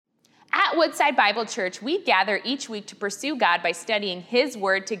At Woodside Bible Church, we gather each week to pursue God by studying His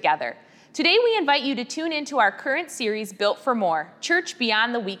Word together. Today, we invite you to tune into our current series, Built for More, Church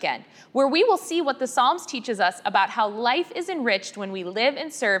Beyond the Weekend, where we will see what the Psalms teaches us about how life is enriched when we live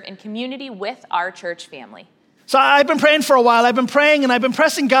and serve in community with our church family. So I've been praying for a while. I've been praying and I've been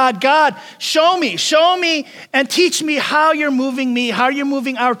pressing God, show me and teach me how you're moving me, how you're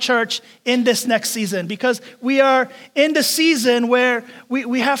moving our church in this next season. Because we are in the season where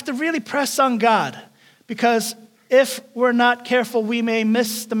we have to really press on God. Because if we're not careful, we may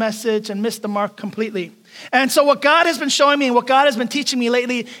miss the message and miss the mark completely. And so what God has been showing me and what God has been teaching me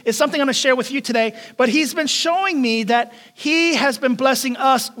lately is something I'm going to share with you today. But He's been showing me that He has been blessing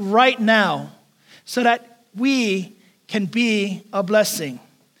us right now so that we can be a blessing.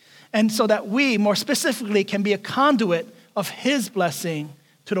 And so that we, more specifically, can be a conduit of His blessing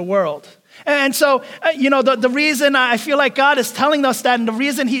to the world. And so, the reason I feel like God is telling us that and the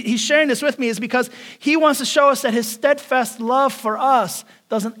reason He's sharing this with me is because He wants to show us that His steadfast love for us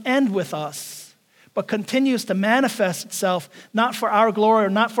doesn't end with us, but continues to manifest itself, not for our glory or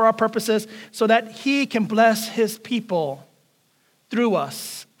not for our purposes, so that He can bless His people through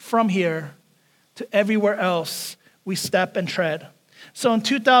us from here to everywhere else we step and tread. So in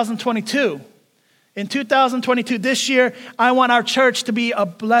 2022, this year, I want our church to be a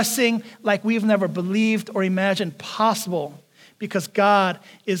blessing like we've never believed or imagined possible, because God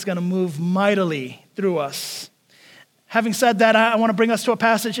is going to move mightily through us. Having said that, I want to bring us to a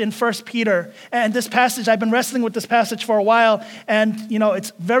passage in 1 Peter. And this passage, I've been wrestling with this passage for a while. And,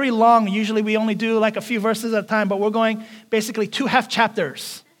 it's very long. Usually we only do like a few verses at a time, but we're going basically 2 half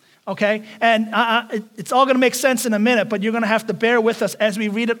chapters. Okay? And it's all going to make sense in a minute, but you're going to have to bear with us as we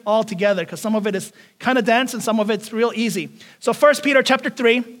read it all together, because some of it is kind of dense and some of it's real easy. So 1 Peter chapter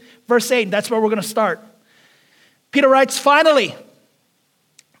 3, verse 8, that's where we're going to start. Peter writes, "Finally,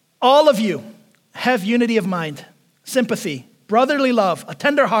 all of you have unity of mind, sympathy, brotherly love, a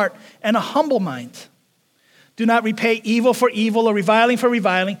tender heart, and a humble mind. Do not repay evil for evil or reviling for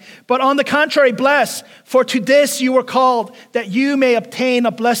reviling, but on the contrary, bless, for to this you were called, that you may obtain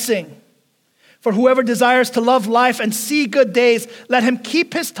a blessing. For whoever desires to love life and see good days, let him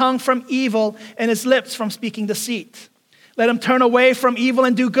keep his tongue from evil and his lips from speaking deceit. Let him turn away from evil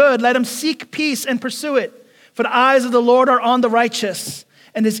and do good. Let him seek peace and pursue it. For the eyes of the Lord are on the righteous,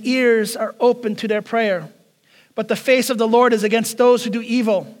 and His ears are open to their prayer. But the face of the Lord is against those who do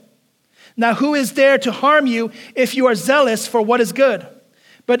evil. Now who is there to harm you if you are zealous for what is good?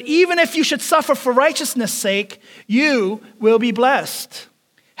 But even if you should suffer for righteousness' sake, you will be blessed.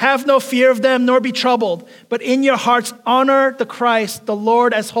 Have no fear of them, nor be troubled, but in your hearts honor the Christ, the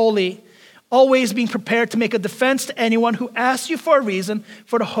Lord, as holy, always being prepared to make a defense to anyone who asks you for a reason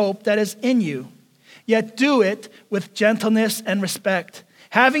for the hope that is in you. Yet do it with gentleness and respect,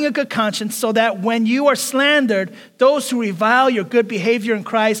 having a good conscience, so that when you are slandered, those who revile your good behavior in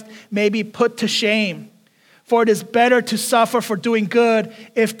Christ may be put to shame. For it is better to suffer for doing good,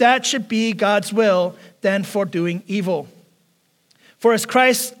 if that should be God's will, than for doing evil. For as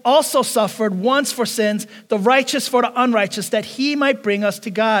Christ also suffered once for sins, the righteous for the unrighteous, that He might bring us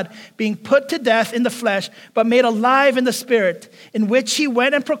to God, being put to death in the flesh, but made alive in the Spirit, in which He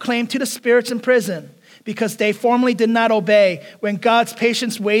went and proclaimed to the spirits in prison, because they formerly did not obey, when God's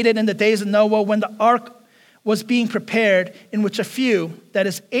patience waited in the days of Noah, when the ark was being prepared, in which a few, that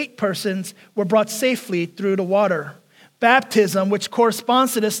is 8 persons, were brought safely through the water. Baptism, which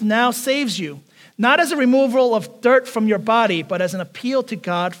corresponds to this, now saves you, not as a removal of dirt from your body, but as an appeal to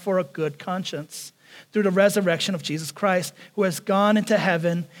God for a good conscience, through the resurrection of Jesus Christ, who has gone into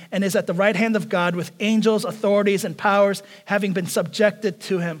heaven and is at the right hand of God, with angels, authorities, and powers having been subjected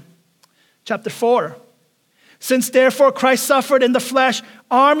to Him." Chapter 4. "Since therefore Christ suffered in the flesh,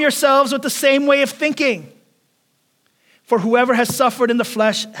 arm yourselves with the same way of thinking. For whoever has suffered in the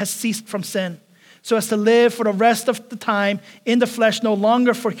flesh has ceased from sin, so as to live for the rest of the time in the flesh, no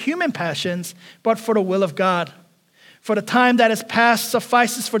longer for human passions, but for the will of God. For the time that is past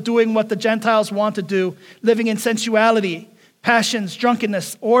suffices for doing what the Gentiles want to do, living in sensuality, passions,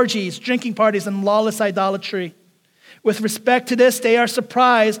 drunkenness, orgies, drinking parties, and lawless idolatry. With respect to this, they are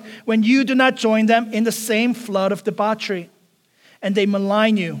surprised when you do not join them in the same flood of debauchery, and they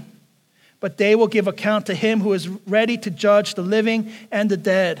malign you. But they will give account to Him who is ready to judge the living and the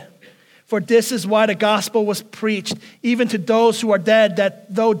dead. For this is why the gospel was preached, even to those who are dead,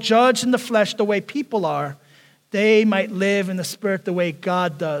 that though judged in the flesh the way people are, they might live in the Spirit the way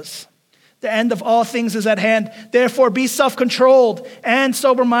God does. The end of all things is at hand. Therefore, be self-controlled and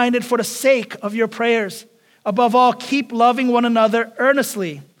sober-minded for the sake of your prayers. Above all, keep loving one another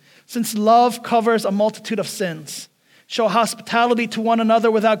earnestly, since love covers a multitude of sins. Show hospitality to one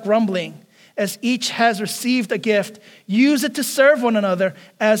another without grumbling. as each has received a gift, use it to serve one another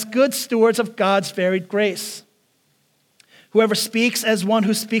as good stewards of God's varied grace. Whoever speaks as one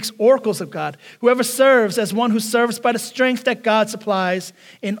who speaks oracles of God. Whoever serves as one who serves by the strength that God supplies,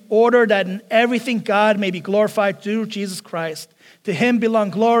 in order that in everything God may be glorified through Jesus Christ. To him belong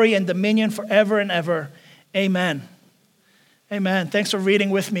glory and dominion forever and ever. Amen. Amen. Thanks for reading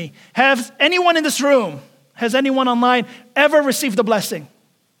with me. Has anyone in this room, has anyone online ever received a blessing?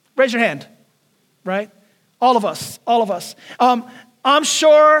 Raise your hand, right? All of us. I'm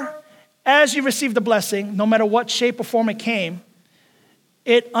sure as you received the blessing, no matter what shape or form it came,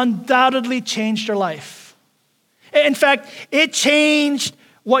 it undoubtedly changed your life. In fact, it changed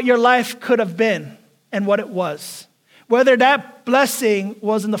what your life could have been and what it was. Whether that blessing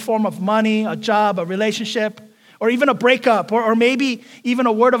was in the form of money, a job, a relationship, or even a breakup, or maybe even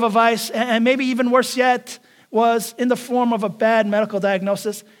a word of advice, and maybe even worse yet, was in the form of a bad medical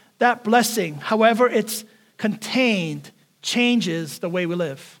diagnosis, that blessing, however it's contained, changes the way we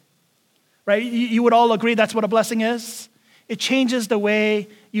live. Right? You would all agree that's what a blessing is? It changes the way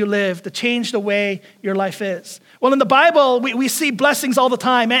you live, to change the way your life is. Well, in the Bible, we see blessings all the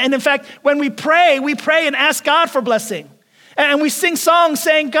time. And in fact, when we pray and ask God for blessing. And we sing songs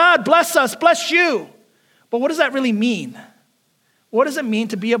saying, God, bless us, bless you. But what does that really mean? What does it mean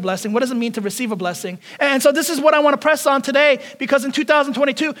to be a blessing? What does it mean to receive a blessing? And so this is what I want to press on today, because in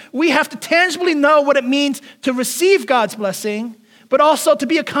 2022, we have to tangibly know what it means to receive God's blessing, but also to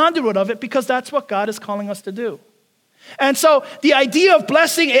be a conduit of it, because that's what God is calling us to do. And so the idea of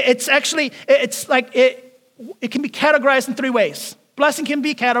blessing, it can be categorized in three ways. Blessing can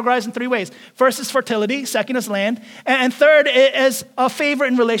be categorized in three ways. First is fertility, second is land, and third is a favor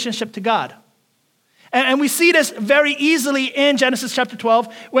in relationship to God. And we see this very easily in Genesis chapter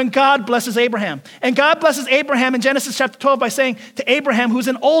 12 when God blesses Abraham. And God blesses Abraham in Genesis chapter 12 by saying to Abraham, who's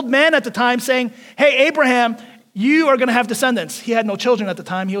an old man at the time, saying, hey, Abraham, you are going to have descendants. He had no children at the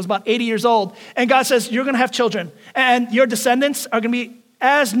time. He was about 80 years old. And God says, you're going to have children. And your descendants are going to be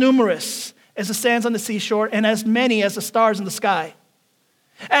as numerous as the sands on the seashore and as many as the stars in the sky.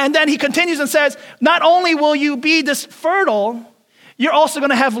 And then he continues and says, not only will you be this fertile, you're also going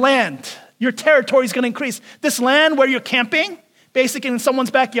to have land. Your territory is going to increase. This land where you're camping, basically in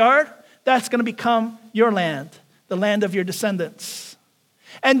someone's backyard, that's going to become your land, the land of your descendants.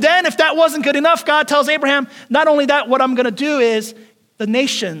 And then if that wasn't good enough, God tells Abraham, not only that, what I'm going to do is the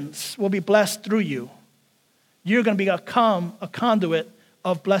nations will be blessed through you. You're going to become a conduit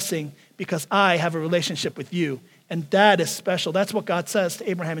of blessing because I have a relationship with you. And that is special. That's what God says to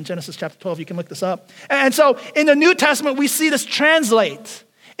Abraham in Genesis chapter 12. You can look this up. And so in the New Testament, we see this translate.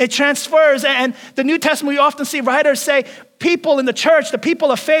 It transfers. And the New Testament, we often see writers say people in the church, the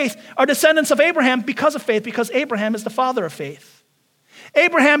people of faith, are descendants of Abraham because of faith, because Abraham is the father of faith.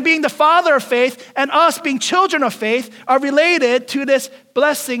 Abraham being the father of faith and us being children of faith are related to this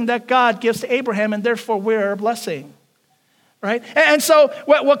blessing that God gives to Abraham, and therefore we're a blessing, right? And so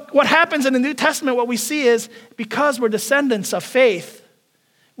what happens in the New Testament, what we see is because we're descendants of faith,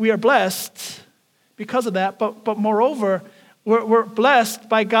 we are blessed because of that, but moreover, we're blessed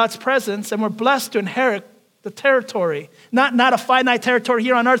by God's presence, and we're blessed to inherit the territory, not a finite territory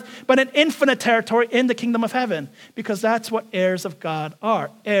here on earth, but an infinite territory in the kingdom of heaven, because that's what heirs of God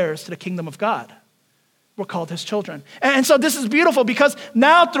are, heirs to the kingdom of God. We're called his children. And so this is beautiful because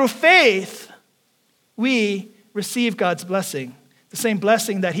now through faith, we receive God's blessing, the same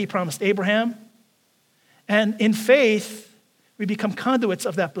blessing that he promised Abraham. And in faith, we become conduits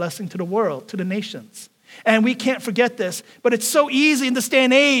of that blessing to the world, to the nations. And we can't forget this, but it's so easy in this day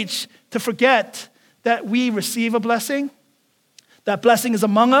and age to forget that we receive a blessing, that blessing is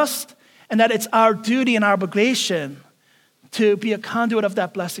among us, and that it's our duty and our obligation to be a conduit of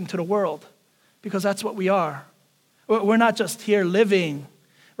that blessing to the world, because that's what we are. We're not just here living,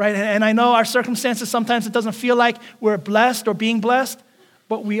 right? And I know our circumstances, sometimes it doesn't feel like we're blessed or being blessed,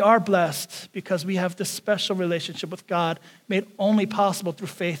 but we are blessed because we have this special relationship with God made only possible through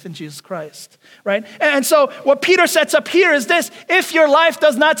faith in Jesus Christ, right? And so what Peter sets up here is this: if your life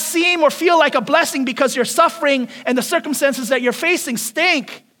does not seem or feel like a blessing because you're suffering and the circumstances that you're facing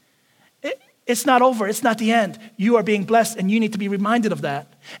stink, it's not over. It's not the end. You are being blessed, and you need to be reminded of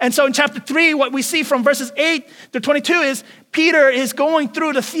that. And so in chapter 3, what we see from verses 8 to 22 is Peter is going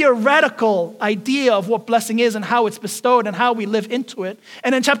through the theoretical idea of what blessing is and how it's bestowed and how we live into it.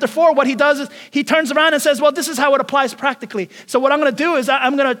 And in chapter 4, what he does is he turns around and says, well, this is how it applies practically. So what I'm going to do is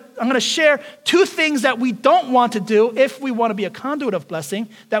I'm going to share two things that we don't want to do if we want to be a conduit of blessing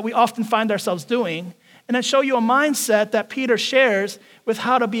that we often find ourselves doing. and then show you a mindset that Peter shares with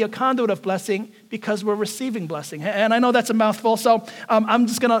how to be a conduit of blessing because we're receiving blessing. And I know that's a mouthful, so I'm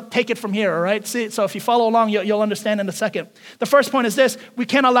just going to take it from here, all right? See, so if you follow along, you'll understand in a second. The first point is this: we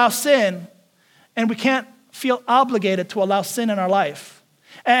can't allow sin, and we can't feel obligated to allow sin in our life.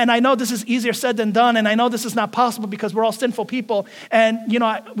 And I know this is easier said than done, and I know this is not possible because we're all sinful people. And,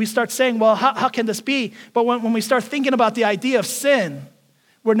 we start saying, well, how can this be? But when we start thinking about the idea of sin,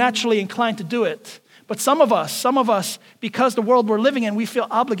 we're naturally inclined to do it. But some of us, because the world we're living in, we feel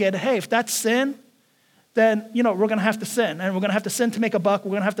obligated. Hey, if that's sin, then, we're going to have to sin. And we're going to have to sin to make a buck.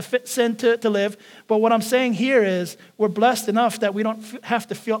 We're going to have to sin to live. But what I'm saying here is we're blessed enough that we don't have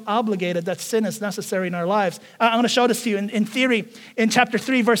to feel obligated that sin is necessary in our lives. I'm going to show this to you in theory. In chapter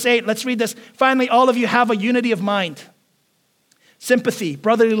 3, verse 8, let's read this. Finally, all of you have a unity of mind, sympathy,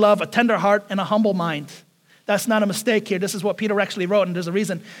 brotherly love, a tender heart, and a humble mind. That's not a mistake here. This is what Peter actually wrote, and there's a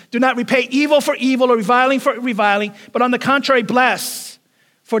reason. Do not repay evil for evil or reviling for reviling, but on the contrary, bless.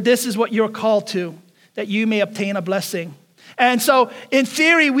 For this is what you're called to, that you may obtain a blessing. And so, in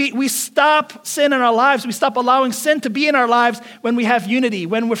theory, we stop sin in our lives. We stop allowing sin to be in our lives when we have unity,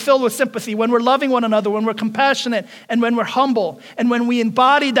 when we're filled with sympathy, when we're loving one another, when we're compassionate, and when we're humble. And when we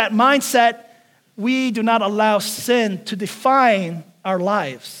embody that mindset, we do not allow sin to define our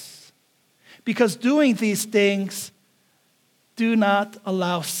lives. Because doing these things do not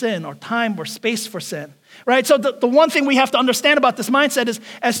allow sin or time or space for sin, right? So the one thing we have to understand about this mindset is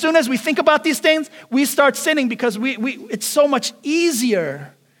as soon as we think about these things, we start sinning because it's so much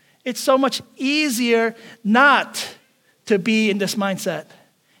easier. It's so much easier not to be in this mindset.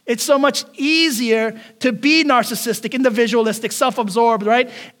 It's so much easier to be narcissistic, individualistic, self-absorbed, right?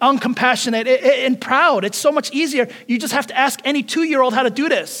 Uncompassionate and proud. It's so much easier. You just have to ask any 2-year-old how to do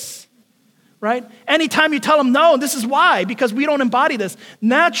this. Right? Anytime you tell them no, this is why, because we don't embody this.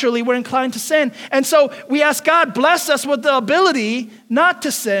 Naturally, we're inclined to sin. And so we ask God, bless us with the ability not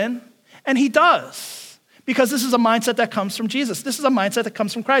to sin, and he does. Because this is a mindset that comes from Jesus. This is a mindset that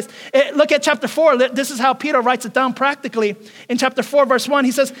comes from Christ. Look at chapter 4. This is how Peter writes it down practically. In chapter 4, verse 1,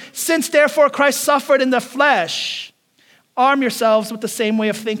 he says, since therefore Christ suffered in the flesh, arm yourselves with the same way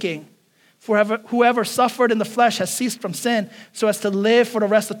of thinking. For whoever suffered in the flesh has ceased from sin, so as to live for the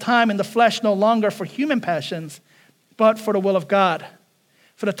rest of time in the flesh, no longer for human passions, but for the will of God.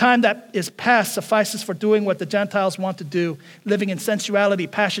 For the time that is past suffices for doing what the Gentiles want to do, living in sensuality,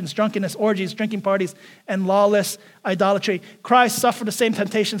 passions, drunkenness, orgies, drinking parties, and lawless idolatry. Christ suffered the same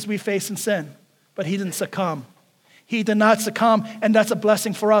temptations we face in sin, but he didn't succumb. He did not succumb, and that's a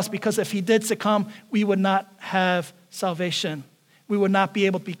blessing for us, because if he did succumb, we would not have salvation. We would not be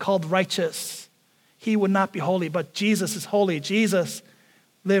able to be called righteous. He would not be holy, but Jesus is holy. Jesus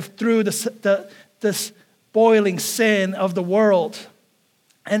lived through this boiling sin of the world.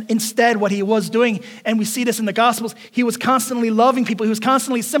 And instead, what he was doing, and we see this in the Gospels, he was constantly loving people. He was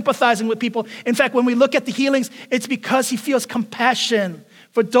constantly sympathizing with people. In fact, when we look at the healings, it's because he feels compassion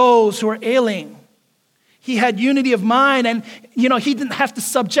for those who are ailing. He had unity of mind, and he didn't have to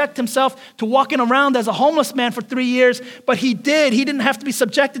subject himself to walking around as a homeless man for 3 years, but he did. He didn't have to be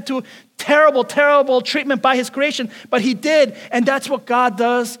subjected to terrible, terrible treatment by his creation, but he did. And that's what God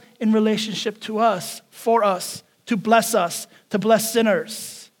does in relationship to us, for us, to bless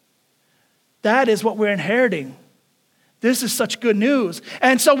sinners. That is what we're inheriting. This is such good news.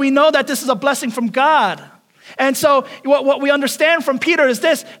 And so we know that this is a blessing from God. And so what we understand from Peter is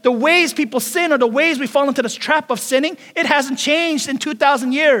this: the ways people sin, or the ways we fall into this trap of sinning, it hasn't changed in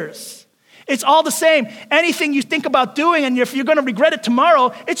 2,000 years. It's all the same. Anything you think about doing, and if you're going to regret it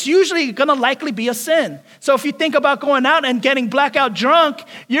tomorrow, it's usually going to likely be a sin. So if you think about going out and getting blackout drunk,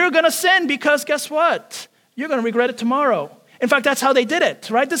 you're going to sin, because guess what? You're going to regret it tomorrow. In fact, that's how they did it,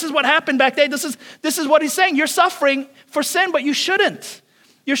 right? This is what happened back then. This is what he's saying. You're suffering for sin, but you shouldn't.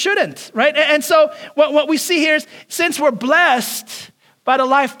 You shouldn't, right? And so what we see here is, since we're blessed by the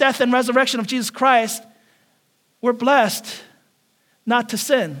life, death, and resurrection of Jesus Christ, we're blessed not to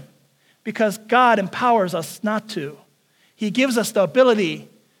sin, because God empowers us not to. He gives us the ability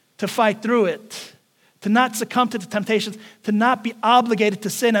to fight through it, to not succumb to the temptations, to not be obligated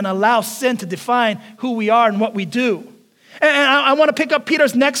to sin and allow sin to define who we are and what we do. And I want to pick up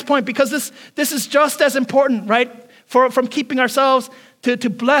Peter's next point, because this is just as important, right? From keeping ourselves to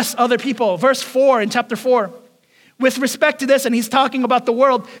bless other people. Verse 4 in chapter 4. With respect to this, and he's talking about the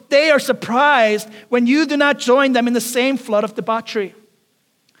world, they are surprised when you do not join them in the same flood of debauchery,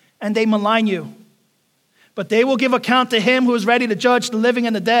 and they malign you. But they will give account to him who is ready to judge the living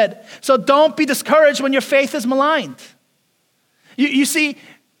and the dead. So don't be discouraged when your faith is maligned. You see,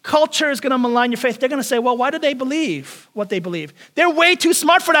 culture is going to malign your faith. They're going to say, well, why do they believe what they believe? They're way too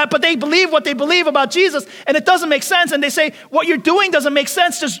smart for that, but they believe what they believe about Jesus, and it doesn't make sense. And they say, what you're doing doesn't make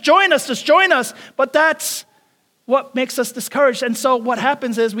sense. Just join us. But that's what makes us discouraged. And so what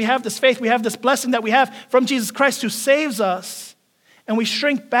happens is we have this faith, we have this blessing that we have from Jesus Christ who saves us, and we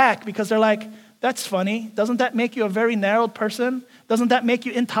shrink back because they're like, that's funny. Doesn't that make you a very narrowed person? Doesn't that make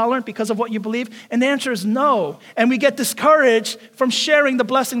you intolerant because of what you believe? And the answer is no. And we get discouraged from sharing the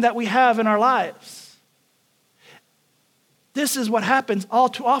blessing that we have in our lives. This is what happens all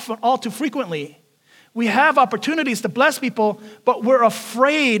too often, all too frequently. We have opportunities to bless people, but we're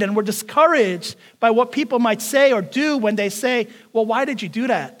afraid and we're discouraged by what people might say or do when they say, well, why did you do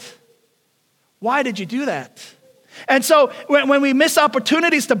that? Why did you do that? And so when we miss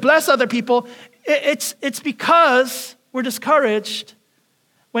opportunities to bless other people, it's because we're discouraged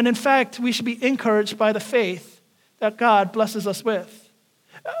when in fact we should be encouraged by the faith that God blesses us with.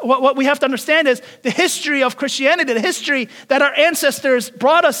 What we have to understand is the history of Christianity, the history that our ancestors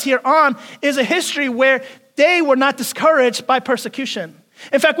brought us here on, is a history where they were not discouraged by persecution.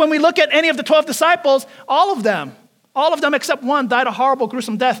 In fact, when we look at any of the 12 disciples, all of them except one died a horrible,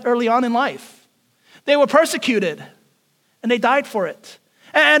 gruesome death early on in life. They were persecuted, and they died for it.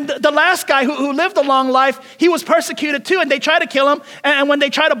 And the last guy who lived a long life, he was persecuted too, and they tried to kill him, and when they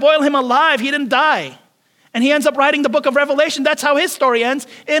tried to boil him alive, he didn't die. And he ends up writing the book of Revelation. That's how his story ends,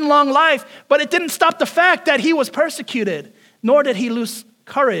 in long life. But it didn't stop the fact that he was persecuted, nor did he lose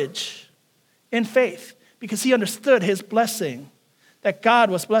courage in faith, because he understood his blessing, that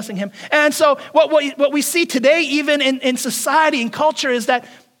God was blessing him. And so what we see today, even in society and culture, is that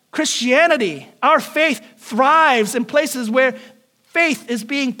Christianity, our faith, thrives in places where faith is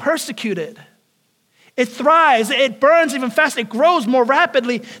being persecuted. It thrives, it burns even faster, it grows more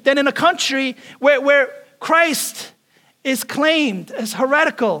rapidly than in a country where Christ is claimed as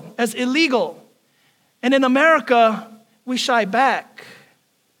heretical, as illegal. And in America, we shy back.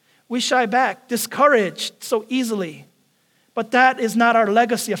 We shy back, discouraged so easily. But that is not our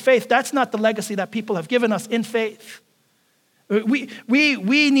legacy of faith. That's not the legacy that people have given us in faith.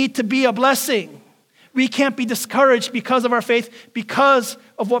 We need to be a blessing. We can't be discouraged because of our faith, because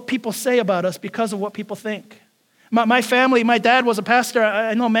of what people say about us, because of what people think. My family, my dad was a pastor.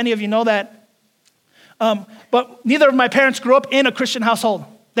 I know many of you know that. But neither of my parents grew up in a Christian household.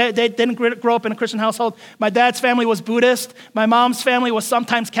 They didn't grow up in a Christian household. My dad's family was Buddhist. My mom's family was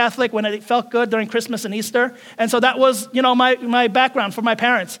sometimes Catholic when it felt good during Christmas and Easter. And so that was, my background for my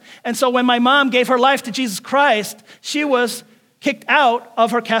parents. And so when my mom gave her life to Jesus Christ, she was kicked out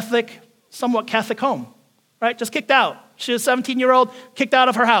of her somewhat Catholic home, right? Just kicked out. She was a 17-year-old, kicked out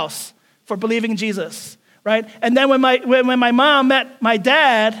of her house for believing in Jesus, right? And then when my mom met my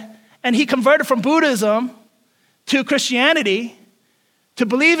dad, and he converted from Buddhism to Christianity, to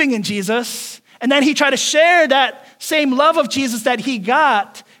believing in Jesus, and then he tried to share that same love of Jesus that he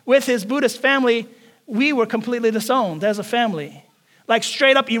got with his Buddhist family, we were completely disowned as a family. Like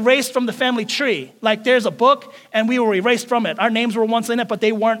straight up erased from the family tree. Like there's a book and we were erased from it. Our names were once in it, but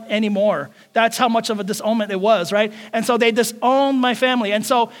they weren't anymore. That's how much of a disownment it was, right? And so they disowned my family. And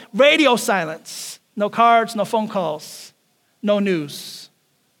so radio silence, no cards, no phone calls, no news,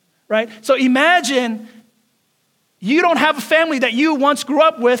 right? So imagine you don't have a family that you once grew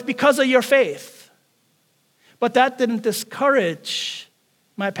up with because of your faith. But that didn't discourage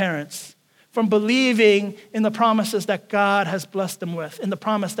my parents from believing in the promises that God has blessed them with, in the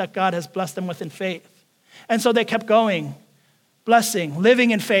promise that God has blessed them with in faith. And so they kept going, blessing,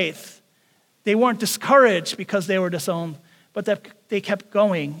 living in faith. They weren't discouraged because they were disowned, but that they kept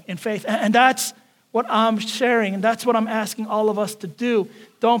going in faith. And that's what I'm sharing, and that's what I'm asking all of us to do.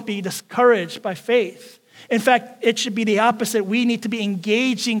 Don't be discouraged by faith. In fact, it should be the opposite. We need to be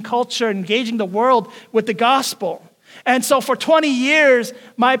engaging culture, engaging the world with the gospel. And so for 20 years,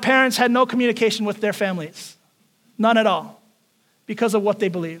 my parents had no communication with their families. None at all. Because of what they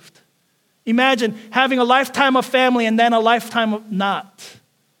believed. Imagine having a lifetime of family and then a lifetime of not.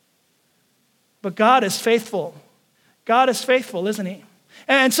 But God is faithful. God is faithful, isn't he?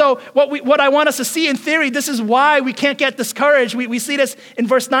 And so what I want us to see in theory, this is why we can't get discouraged. We see this in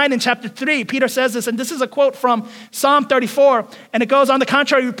verse 9 in chapter 3. Peter says this, and this is a quote from Psalm 34. And it goes, on the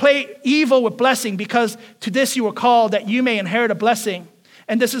contrary, replace evil with blessing, because to this you were called, that you may inherit a blessing.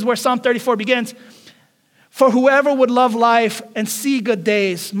 And this is where Psalm 34 begins. For whoever would love life and see good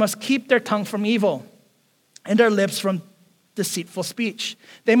days must keep their tongue from evil and their lips from deceitful speech.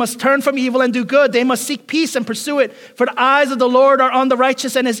 They must turn from evil and do good. They must seek peace and pursue it. For the eyes of the Lord are on the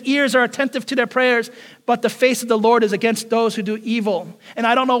righteous, and his ears are attentive to their prayers. But the face of the Lord is against those who do evil. And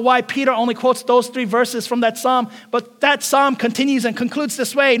I don't know why Peter only quotes those 3 verses from that psalm, but that psalm continues and concludes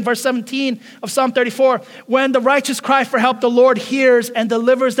this way in verse 17 of Psalm 34. When the righteous cry for help, the Lord hears and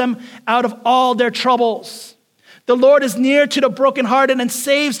delivers them out of all their troubles. The Lord is near to the brokenhearted and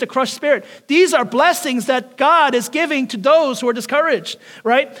saves the crushed spirit. These are blessings that God is giving to those who are discouraged,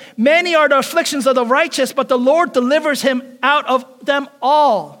 right? Many are the afflictions of the righteous, but the Lord delivers him out of them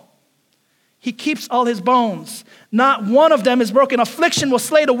all. He keeps all his bones. Not one of them is broken. Affliction will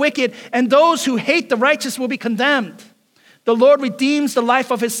slay the wicked, and those who hate the righteous will be condemned. The Lord redeems the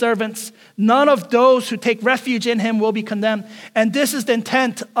life of his servants. None of those who take refuge in him will be condemned. And this is the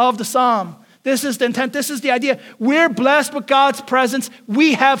intent of the psalm. This is the intent. This is the idea. We're blessed with God's presence.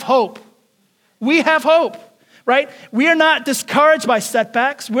 We have hope. We have hope, right? We are not discouraged by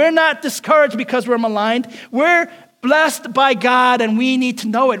setbacks. We're not discouraged because we're maligned. We're blessed by God, and we need to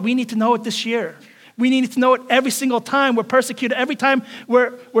know it. We need to know it this year. We need to know it every single time we're persecuted, every time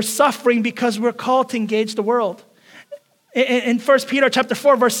we're suffering, because we're called to engage the world. In 1 Peter chapter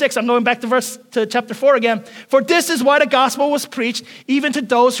 4, verse 6, I'm going back to chapter 4 again. For this is why the gospel was preached even to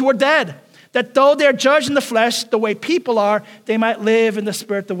those who are dead, that though they're judged in the flesh the way people are, they might live in the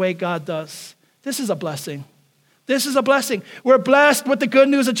spirit the way God does. This is a blessing. This is a blessing. We're blessed with the good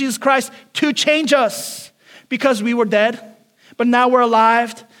news of Jesus Christ to change us, because we were dead, but now we're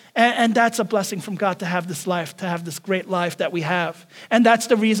alive. And that's a blessing from God to have this life, to have this great life that we have. And that's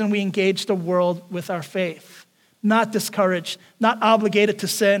the reason we engage the world with our faith. Not discouraged, not obligated to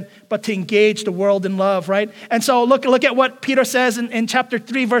sin, but to engage the world in love, right? And so look at what Peter says in chapter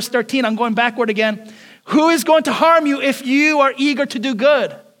 3, verse 13. I'm going backward again. Who is going to harm you if you are eager to do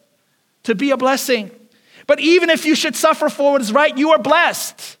good, to be a blessing? But even if you should suffer for what is right, you are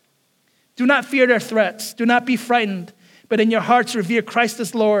blessed. Do not fear their threats. Do not be frightened, but in your hearts revere Christ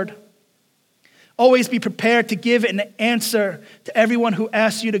as Lord. Always be prepared to give an answer to everyone who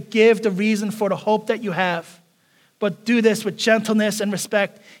asks you to give the reason for the hope that you have. But do this with gentleness and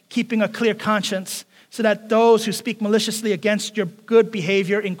respect, keeping a clear conscience, so that those who speak maliciously against your good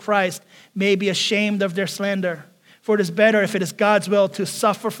behavior in Christ may be ashamed of their slander. For it is better, if it is God's will, to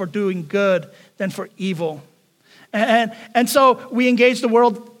suffer for doing good than for evil. And so we engage the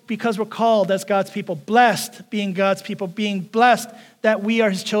world because we're called as God's people, blessed being God's people, being blessed that we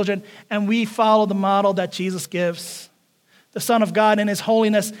are his children, and we follow the model that Jesus gives. The Son of God in his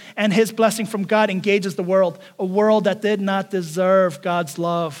holiness and his blessing from God engages the world, a world that did not deserve God's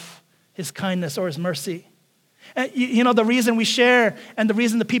love, his kindness, or his mercy. And you know, the reason we share, and the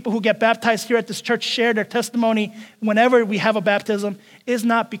reason the people who get baptized here at this church share their testimony whenever we have a baptism is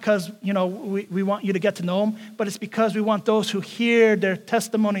not because, you know, we want you to get to know them, but it's because we want those who hear their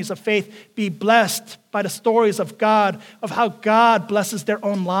testimonies of faith be blessed by the stories of God, of how God blesses their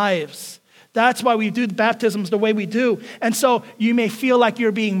own lives. That's why we do the baptisms the way we do. And so you may feel like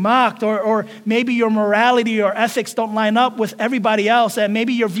you're being mocked, or maybe your morality or ethics don't line up with everybody else, and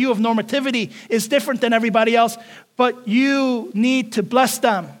maybe your view of normativity is different than everybody else, but you need to bless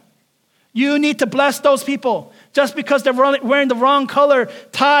them. You need to bless those people. Just because they're wearing the wrong color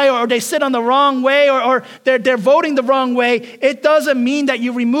tie, or they sit on the wrong way, or they're voting the wrong way, it doesn't mean that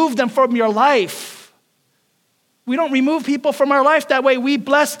you remove them from your life. We don't remove people from our life that way. We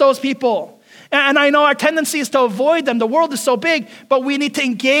bless those people. And I know our tendency is to avoid them. The world is so big, but we need to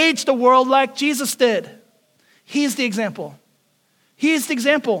engage the world like Jesus did. He's the example. He's the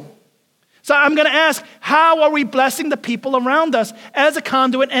example. So I'm going to ask, how are we blessing the people around us as a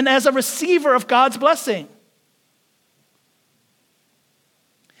conduit and as a receiver of God's blessing?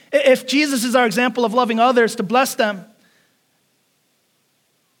 If Jesus is our example of loving others to bless them,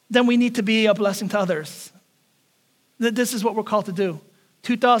 then we need to be a blessing to others. This is what we're called to do.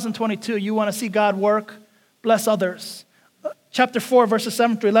 2022, you want to see God work? Bless others. Chapter 4, verses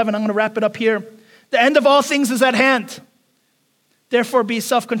 7 through 11, I'm going to wrap it up here. The end of all things is at hand. Therefore, be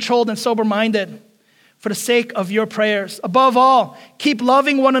self-controlled and sober-minded for the sake of your prayers. Above all, keep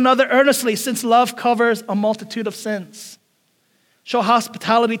loving one another earnestly, since love covers a multitude of sins. Show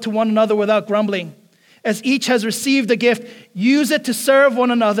hospitality to one another without grumbling. As each has received a gift, use it to serve one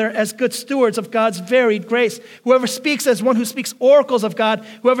another as good stewards of God's varied grace. Whoever speaks as one who speaks oracles of God,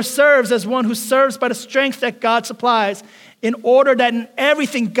 whoever serves as one who serves by the strength that God supplies, in order that in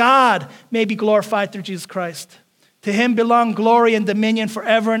everything God may be glorified through Jesus Christ. To him belong glory and dominion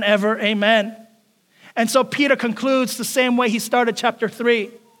forever and ever. Amen. And so Peter concludes the same way he started chapter 3,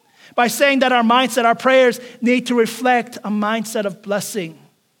 by saying that our mindset, our prayers need to reflect a mindset of blessing.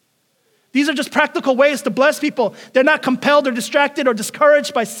 These are just practical ways to bless people. They're not compelled or distracted or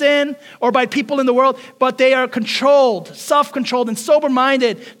discouraged by sin or by people in the world, but they are controlled, self-controlled, and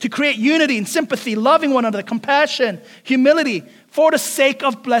sober-minded to create unity and sympathy, loving one another, compassion, humility, for the sake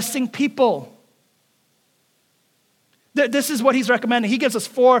of blessing people. This is what he's recommending. He gives us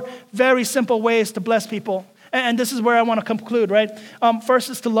 4 very simple ways to bless people. And this is where I want to conclude, right? First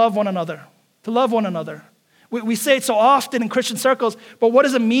is to love one another. To love one another. We say it so often in Christian circles, but what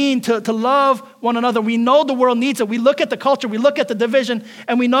does it mean to love one another? We know the world needs it. We look at the culture, we look at the division,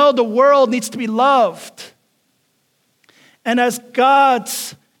 and we know the world needs to be loved. And as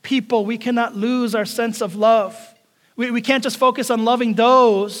God's people, we cannot lose our sense of love. We can't just focus on loving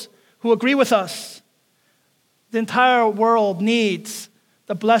those who agree with us. The entire world needs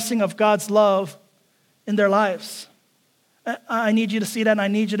the blessing of God's love in their lives. I need you to see that, and I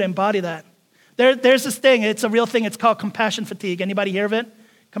need you to embody that. There's this thing, it's a real thing, it's called compassion fatigue. Anybody hear of it?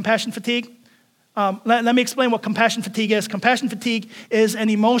 Compassion fatigue? Let me explain what compassion fatigue is. Compassion fatigue is an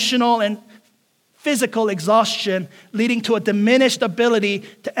emotional and physical exhaustion leading to a diminished ability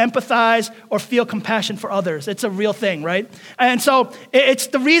to empathize or feel compassion for others. It's a real thing, right? And so it's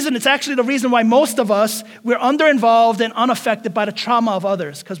actually the reason why most of us, we're under-involved and unaffected by the trauma of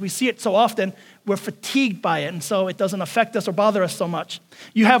others, because we see it so often. We're fatigued by it, and so it doesn't affect us or bother us so much.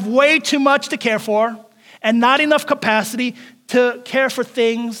 You have way too much to care for and not enough capacity to care for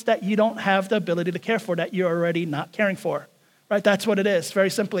things that you don't have the ability to care for, that you're already not caring for, right? That's what it is,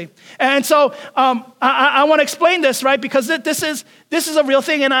 very simply. And so I want to explain this, right? Because this is a real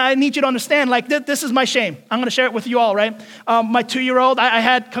thing, and I need you to understand, like, this is my shame. I'm going to share it with you all, right? My 2-year-old, I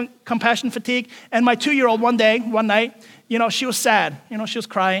had compassion fatigue, and my 2-year-old one night, she was sad. She was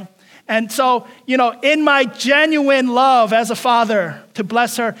crying. And so, in my genuine love as a father to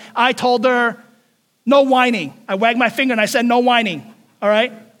bless her, I told her, no whining. I wagged my finger and I said, no whining, all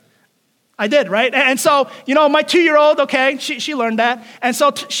right? I did, right? And so, my 2-year-old, okay, she learned that. And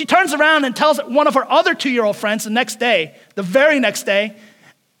so she turns around and tells one of her other 2-year-old friends the very next day,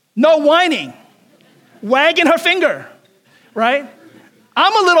 no whining, wagging her finger, right?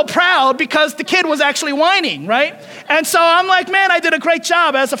 I'm a little proud because the kid was actually whining, right? And so I'm like, man, I did a great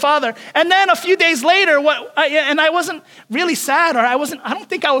job as a father. And then a few days later, I wasn't really sad, or I don't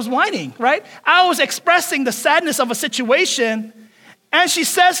think I was whining, right? I was expressing the sadness of a situation. And she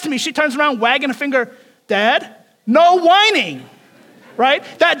says to me, she turns around wagging her finger, Dad, no whining, right?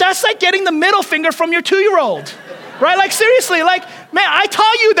 That's like getting the middle finger from your 2-year-old. Right? Like, seriously, like, man, I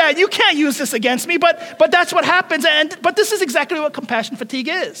taught you that. You can't use this against me, but that's what happens. But this is exactly what compassion fatigue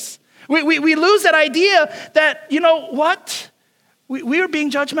is. We lose that idea that, we are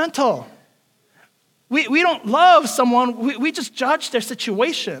being judgmental. We don't love someone. We just judge their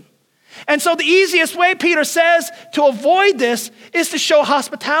situation. And so the easiest way, Peter says, to avoid this is to show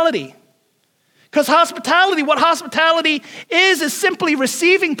hospitality. Because what hospitality is simply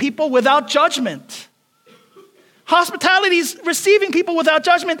receiving people without judgment. Hospitality is receiving people without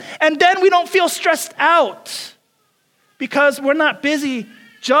judgment, and then we don't feel stressed out because we're not busy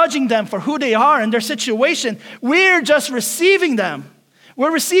judging them for who they are and their situation. We're just receiving them.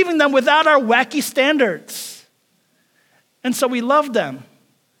 We're receiving them without our wacky standards. And so we love them.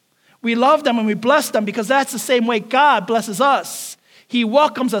 We love them and we bless them because that's the same way God blesses us. He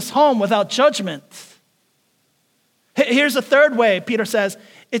welcomes us home without judgment. Here's the third way, Peter says,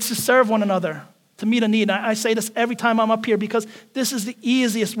 it's to serve one another. To meet a need. I say this every time I'm up here because this is the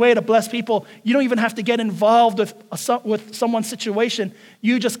easiest way to bless people. You don't even have to get involved with someone's situation.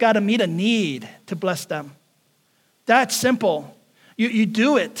 You just got to meet a need to bless them. That's simple. You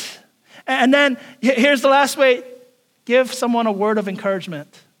do it. And then here's the last way. Give someone a word of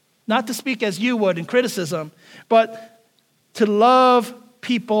encouragement. Not to speak as you would in criticism, but to love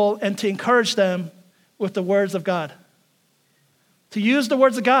people and to encourage them with the words of God. To use the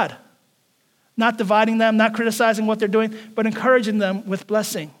words of God. Not dividing them, not criticizing what they're doing, but encouraging them with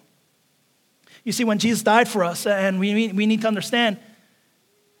blessing. You see, when Jesus died for us, and we need to understand,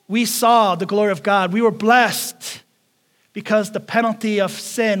 we saw the glory of God. We were blessed because the penalty of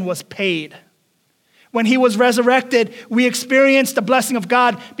sin was paid. When he was resurrected, we experienced the blessing of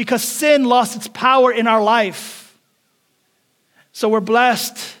God because sin lost its power in our life. So we're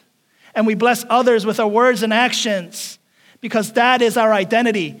blessed, and we bless others with our words and actions because that is our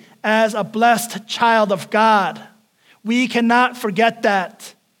identity as a blessed child of God. We cannot forget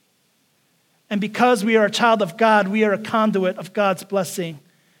that. And because we are a child of God, we are a conduit of God's blessing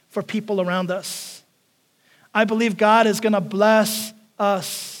for people around us. I believe God is going to bless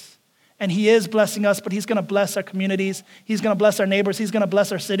us. And he is blessing us, but he's going to bless our communities. He's going to bless our neighbors. He's going to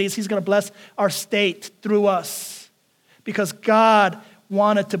bless our cities. He's going to bless our state through us. Because God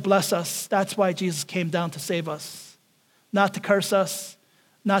wanted to bless us. That's why Jesus came down to save us. Not to curse us,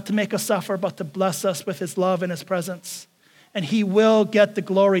 not to make us suffer, but to bless us with his love and his presence. And he will get the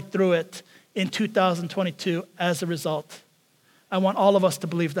glory through it in 2022 as a result. I want all of us to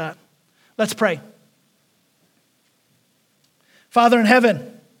believe that. Let's pray. Father in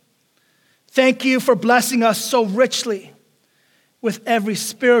heaven, thank you for blessing us so richly with every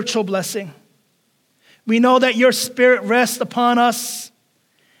spiritual blessing. We know that your Spirit rests upon us,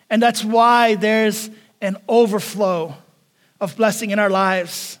 and that's why there's an overflow of blessing in our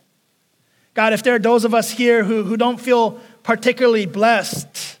lives. God, if there are those of us here who don't feel particularly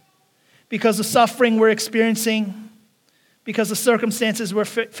blessed because of suffering we're experiencing, because of circumstances we're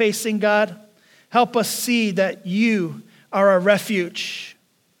facing, God, help us see that you are our refuge.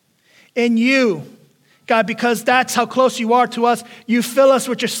 In you, God, because that's how close you are to us, you fill us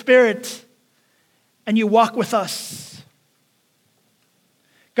with your Spirit and you walk with us.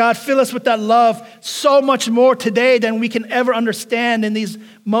 God, fill us with that love so much more today than we can ever understand in these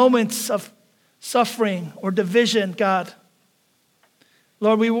moments of suffering or division, God.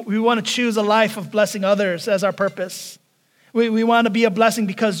 Lord, we want to choose a life of blessing others as our purpose. We want to be a blessing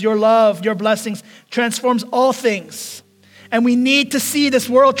because your love, your blessings transforms all things. And we need to see this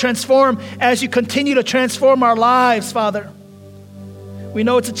world transform as you continue to transform our lives, Father. We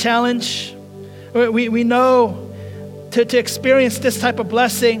know it's a challenge. We know to experience this type of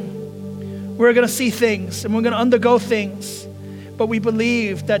blessing, we're going to see things and we're going to undergo things. But we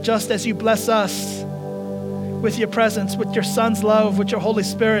believe that just as you bless us with your presence, with your Son's love, with your Holy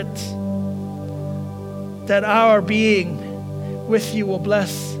Spirit, that our being with you will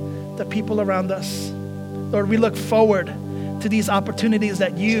bless the people around us. Lord, we look forward to these opportunities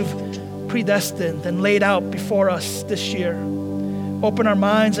that you've predestined and laid out before us this year. Open our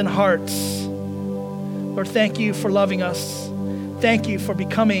minds and hearts. Lord, thank you for loving us. Thank you for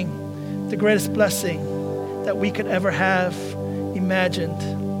becoming the greatest blessing that we could ever have imagined.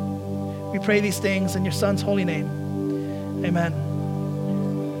 We pray these things in your Son's holy name. Amen.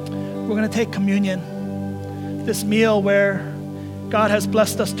 We're going to take communion, this meal where God has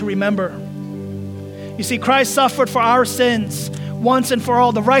blessed us to remember. You see, Christ suffered for our sins once and for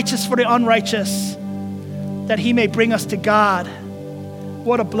all, the righteous for the unrighteous, that he may bring us to God.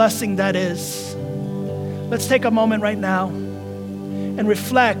 What a blessing that is. Let's take a moment right now and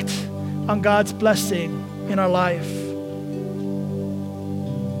reflect on God's blessing in our life.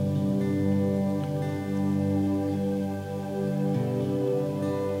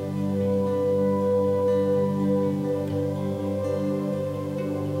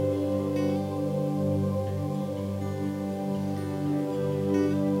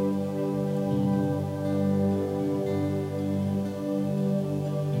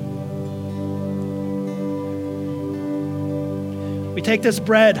 We take this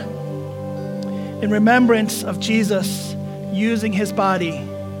bread in remembrance of Jesus using his body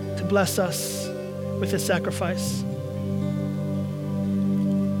to bless us with his sacrifice.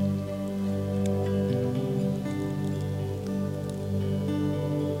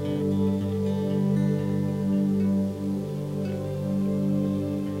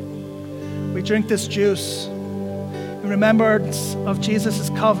 We drink this juice in remembrance of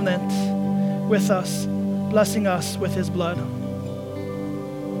Jesus' covenant with us, blessing us with his blood.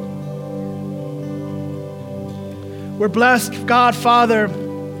 We're blessed, God, Father,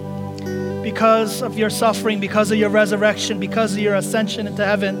 because of your suffering, because of your resurrection, because of your ascension into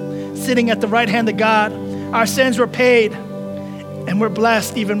heaven, sitting at the right hand of God. Our sins were paid, and we're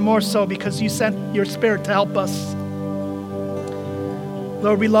blessed even more so because you sent your Spirit to help us.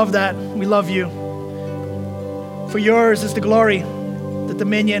 Lord, we love that. We love you. For yours is the glory, the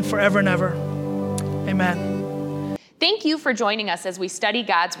dominion forever and ever. Amen. Thank you for joining us as we study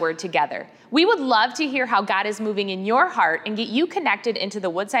God's Word together. We would love to hear how God is moving in your heart and get you connected into the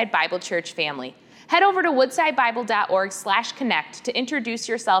Woodside Bible Church family. Head over to woodsidebible.org/connect to introduce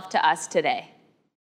yourself to us today.